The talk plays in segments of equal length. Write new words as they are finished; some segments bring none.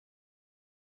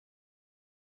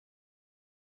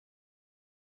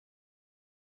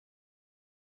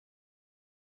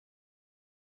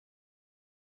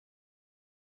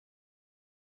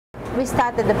We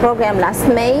started the program last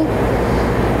May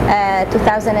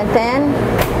 2010,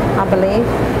 I believe.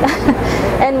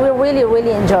 And we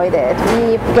really enjoyed it.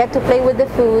 We get to play with the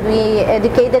food. We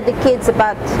educated the kids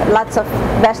about lots of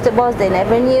vegetables they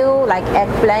never knew, like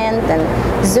eggplant and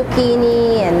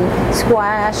zucchini and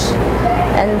squash,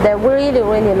 and they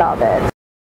really love it.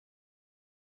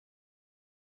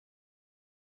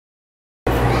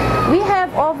 We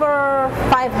have over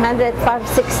 500,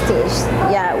 560.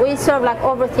 Yeah, we serve like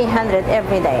over 300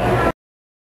 every day.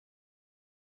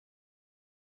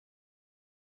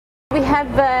 We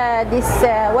have this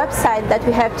website that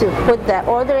we have to put the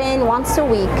order in once a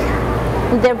week.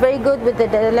 They're very good with the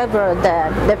deliver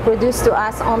the produce to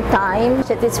us on time.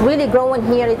 It's really growing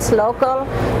here, it's local,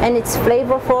 and it's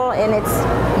flavorful, and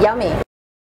it's yummy.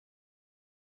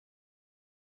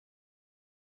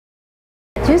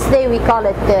 Tuesday we call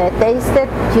it Taste It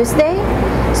Tuesday.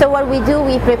 So what we do,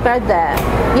 we prepare the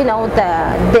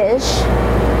dish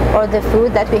or the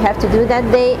food that we have to do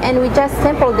that day, and we just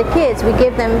sample the kids. We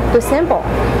give them to sample,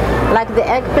 like the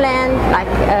eggplant, like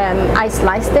I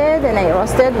sliced it and I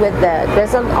roasted with the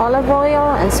drizzled olive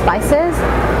oil and spices.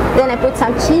 Then I put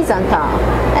some cheese on top,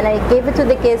 and I gave it to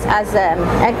the kids as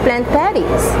eggplant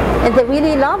patties, and they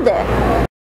really loved it.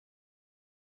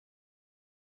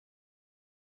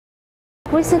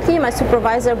 Recently, my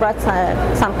supervisor brought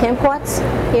some kumquats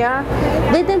here.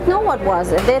 They didn't know what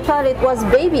was it. They thought it was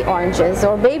baby oranges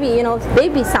or baby,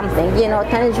 baby something,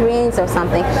 tangerines or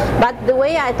something. But the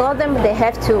way I told them, they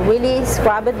have to really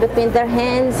scrub it between their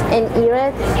hands and eat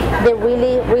it. They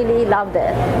really loved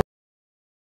it.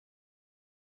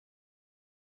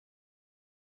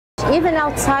 Even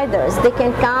outsiders, they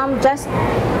can come just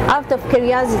out of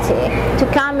curiosity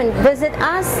to come and visit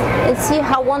us and see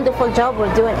how wonderful job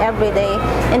we're doing every day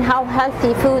and how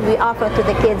healthy food we offer to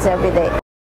the kids every day.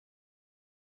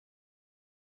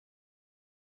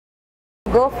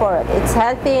 Go for it. It's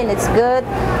healthy and it's good.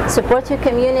 Support your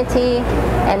community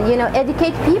and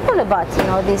educate people about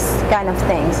these kind of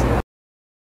things.